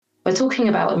We're talking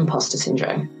about imposter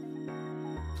syndrome.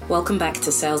 Welcome back to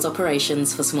Sales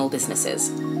Operations for Small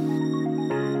Businesses.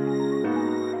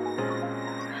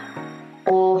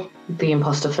 Or the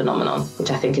imposter phenomenon, which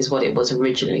I think is what it was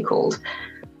originally called.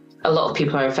 A lot of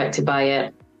people are affected by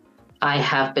it. I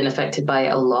have been affected by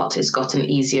it a lot. It's gotten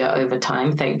easier over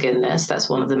time, thank goodness. That's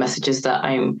one of the messages that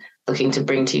I'm looking to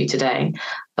bring to you today.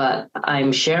 But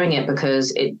I'm sharing it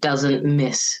because it doesn't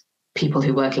miss people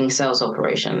who work in sales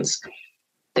operations.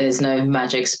 There's no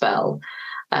magic spell.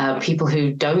 People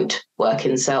who don't work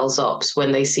in sales ops,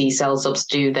 when they see sales ops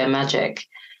do their magic,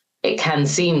 it can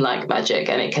seem like magic,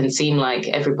 and it can seem like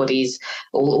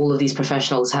all of these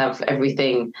professionals have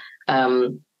everything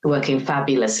working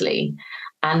fabulously.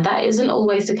 And that isn't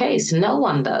always the case. No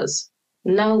one does.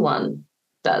 No one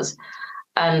does.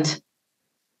 And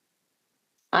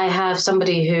I have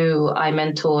somebody who I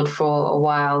mentored for a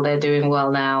while. They're doing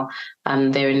well now.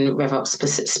 They're in RevOps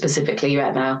specifically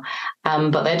right now,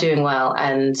 but they're doing well.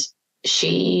 And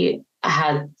she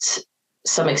had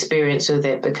some experience with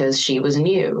it because she was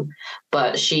new,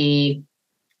 but she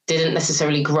didn't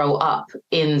necessarily grow up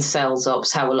in sales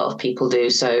ops, how a lot of people do.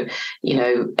 So,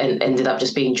 and ended up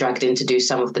just being dragged in to do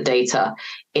some of the data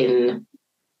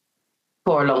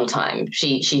for a long time.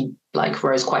 She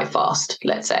rose quite fast,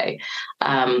 let's say.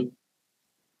 And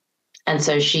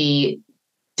so she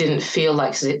didn't feel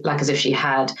like as if she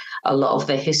had a lot of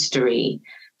the history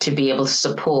to be able to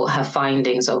support her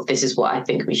findings of this is what I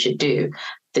think we should do,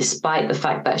 despite the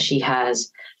fact that she has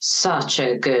such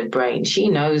a good brain. She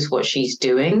knows what she's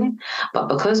doing, but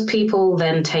because people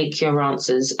then take your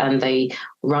answers and they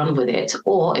run with it,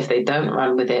 or if they don't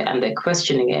run with it and they're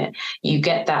questioning it, you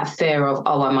get that fear of,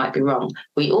 oh, I might be wrong.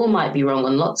 We all might be wrong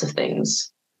on lots of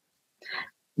things.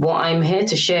 What I'm here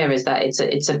to share is that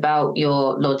it's about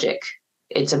your logic.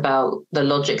 It's about the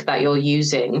logic that you're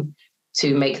using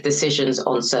to make decisions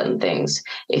on certain things.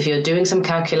 If you're doing some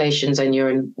calculations and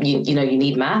you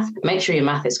need math, make sure your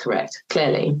math is correct,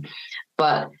 clearly.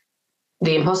 But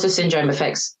the imposter syndrome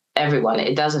affects everyone.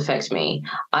 It does affect me.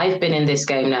 I've been in this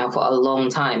game now for a long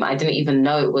time. I didn't even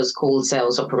know it was called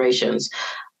sales operations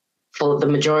for the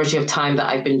majority of time that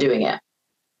I've been doing it.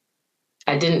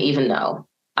 I didn't even know.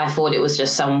 I thought it was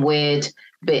just some weird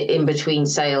bit in between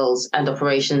sales and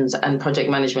operations and project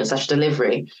management /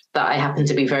 delivery that I happen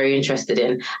to be very interested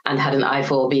in and had an eye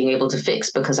for being able to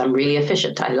fix because I'm really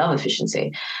efficient. I love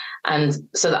efficiency. And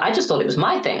so I just thought it was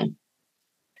my thing.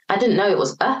 I didn't know it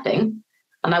was a thing.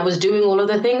 And I was doing all of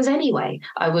the things anyway.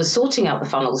 I was sorting out the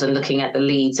funnels and looking at the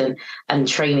leads and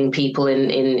training people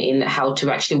in how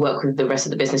to actually work with the rest of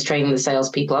the business, training the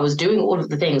salespeople. I was doing all of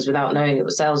the things without knowing it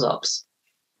was sales ops.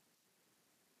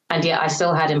 And yet I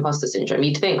still had imposter syndrome.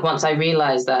 You'd think once I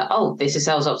realized that, oh, this is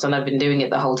sales ops and I've been doing it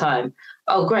the whole time.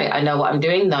 Oh, great. I know what I'm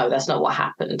doing. No, that's not what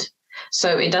happened.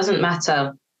 So it doesn't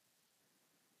matter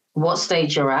what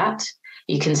stage you're at.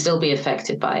 You can still be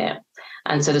affected by it.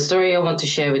 And so the story I want to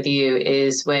share with you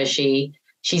is where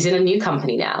she's in a new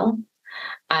company now.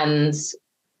 And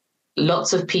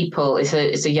lots of people, it's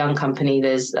a young company.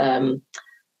 There's, I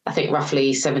think,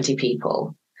 roughly 70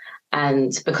 people.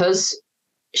 And because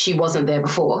she wasn't there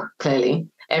before, clearly,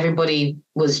 everybody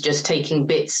was just taking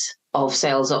bits of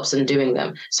sales ops and doing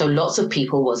them. So lots of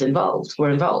people were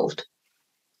involved.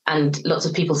 And lots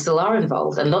of people still are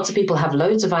involved. And lots of people have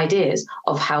loads of ideas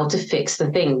of how to fix the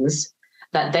things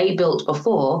that they built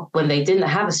before when they didn't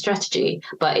have a strategy,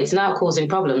 but it's now causing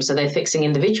problems. So they're fixing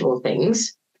individual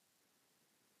things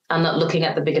and not looking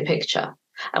at the bigger picture.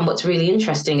 And what's really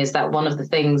interesting is that was one of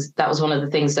the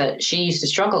things that she used to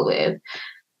struggle with,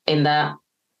 in that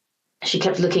she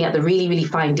kept looking at the really, really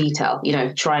fine detail,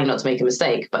 trying not to make a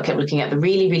mistake, but kept looking at the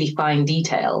really, really fine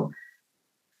detail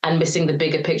and missing the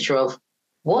bigger picture of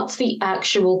what's the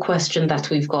actual question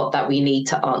that we've got that we need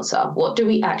to answer? What do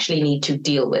we actually need to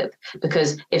deal with?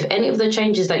 Because if any of the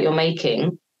changes that you're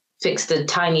making fix the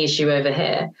tiny issue over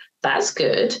here, that's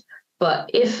good.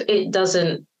 But if it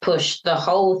doesn't push the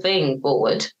whole thing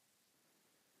forward,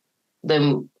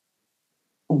 then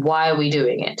why are we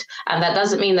doing it? And that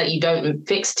doesn't mean that you don't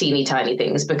fix teeny tiny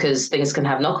things, because things can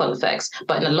have knock-on effects.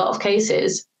 But in a lot of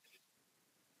cases,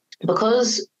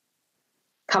 because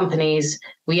companies,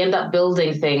 we end up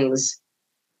building things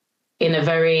in a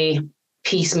very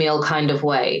piecemeal kind of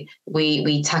way.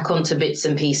 We tack onto bits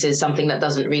and pieces, something that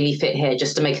doesn't really fit here,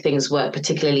 just to make things work,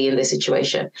 particularly in this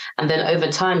situation. And then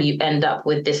over time, you end up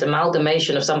with this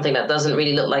amalgamation of something that doesn't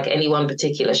really look like any one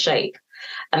particular shape.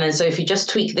 And then so if you just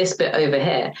tweak this bit over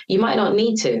here, you might not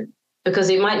need to, because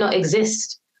it might not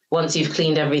exist once you've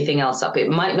cleaned everything else up. It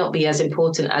might not be as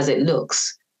important as it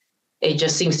looks. It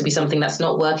just seems to be something that's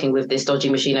not working with this dodgy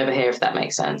machine over here, if that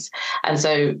makes sense. And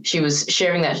so she was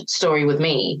sharing that story with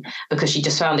me because she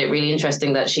just found it really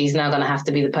interesting that she's now going to have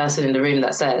to be the person in the room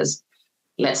that says,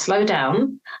 let's slow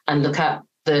down and look at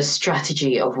the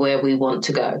strategy of where we want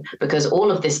to go, because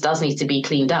all of this does need to be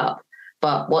cleaned up.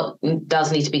 But what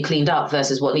does need to be cleaned up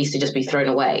versus what needs to just be thrown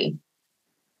away.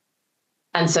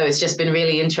 And so it's just been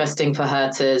really interesting for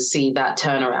her to see that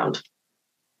turnaround.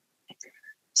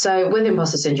 So with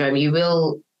imposter syndrome,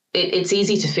 it's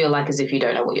easy to feel like as if you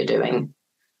don't know what you're doing.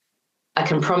 I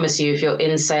can promise you, if you're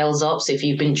in sales ops, if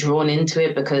you've been drawn into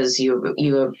it because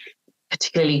you're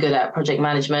particularly good at project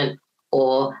management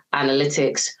or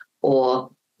analytics,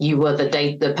 or you were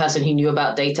the person who knew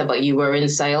about data, but you were in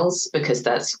sales, because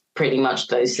that's pretty much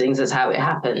those things, that's how it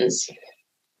happens.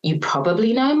 You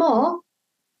probably know more.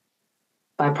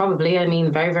 By probably, I mean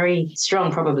very, very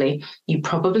strong probably. You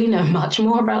probably know much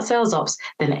more about sales ops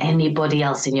than anybody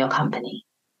else in your company,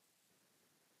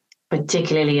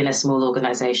 particularly in a small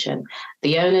organization.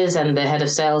 The owners and the head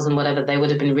of sales and whatever, they would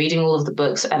have been reading all of the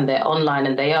books, and they're online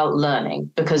and they are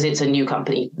learning because it's a new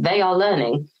company. They are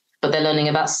learning, but they're learning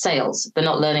about sales. They're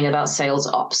not learning about sales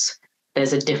ops.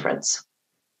 There's a difference.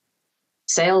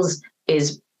 Sales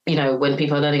is, when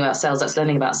people are learning about sales, that's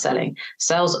learning about selling.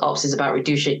 Sales ops is about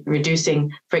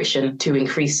reducing friction to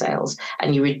increase sales.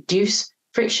 And you reduce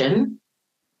friction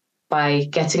by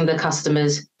getting the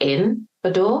customers in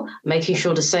the door, making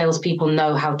sure the salespeople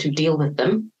know how to deal with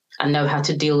them and know how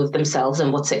to deal with themselves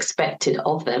and what's expected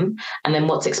of them, and then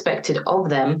what's expected of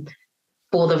them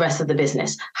for the rest of the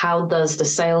business. How does the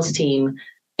sales team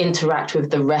interact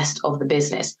with the rest of the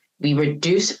business? We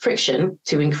reduce friction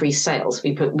to increase sales.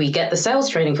 We get the sales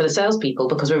training for the salespeople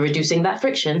because we're reducing that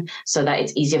friction so that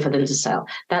it's easier for them to sell.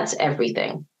 That's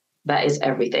everything. That is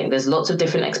everything. There's lots of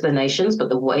different explanations, but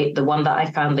the one that I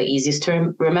found the easiest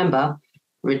to remember: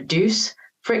 reduce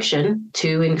friction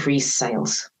to increase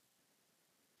sales.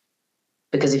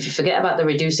 Because if you forget about the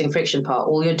reducing friction part,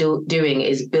 all you're doing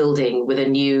is building with a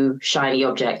new shiny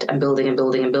object and building and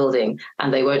building and building,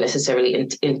 and they won't necessarily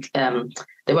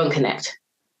they won't connect.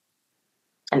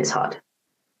 And it's hard.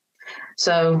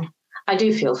 So I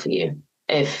do feel for you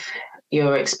if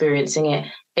you're experiencing it.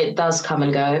 It does come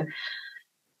and go.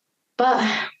 But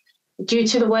due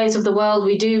to the ways of the world,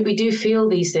 we do feel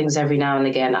these things every now and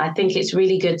again. I think it's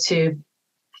really good to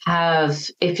have,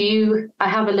 I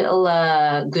have a little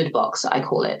good box, I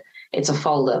call it. It's a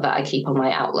folder that I keep on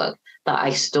my Outlook that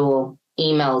I store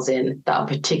emails in that are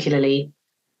particularly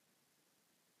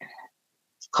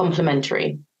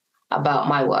complimentary about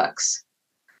my works.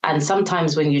 And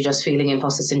sometimes when you're just feeling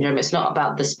imposter syndrome, it's not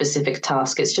about the specific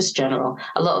task, it's just general.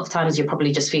 A lot of times you're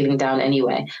probably just feeling down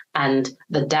anyway, and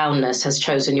the downness has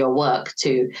chosen your work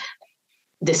to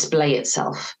display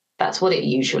itself. That's what it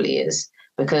usually is,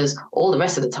 because all the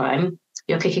rest of the time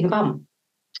you're kicking bum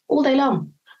all day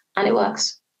long, and it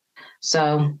works.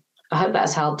 So I hope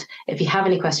that's helped. If you have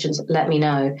any questions, let me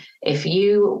know.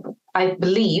 I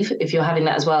believe if you're having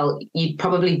that as well, you'd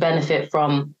probably benefit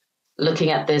from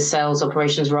looking at the sales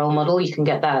operations role model. You can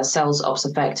get that at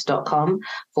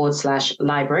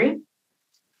salesopseffect.com/library,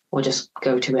 or just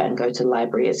go to it and go to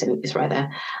library. It's right there.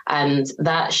 And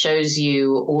that shows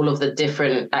you all of the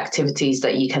different activities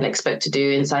that you can expect to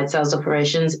do inside sales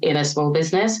operations in a small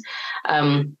business.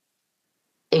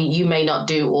 You may not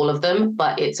do all of them,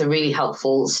 but it's a really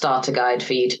helpful starter guide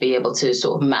for you to be able to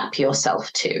sort of map yourself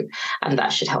to, and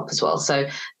that should help as well. So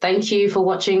thank you for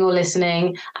watching or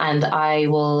listening, and I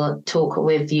will talk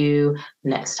with you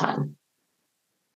next time.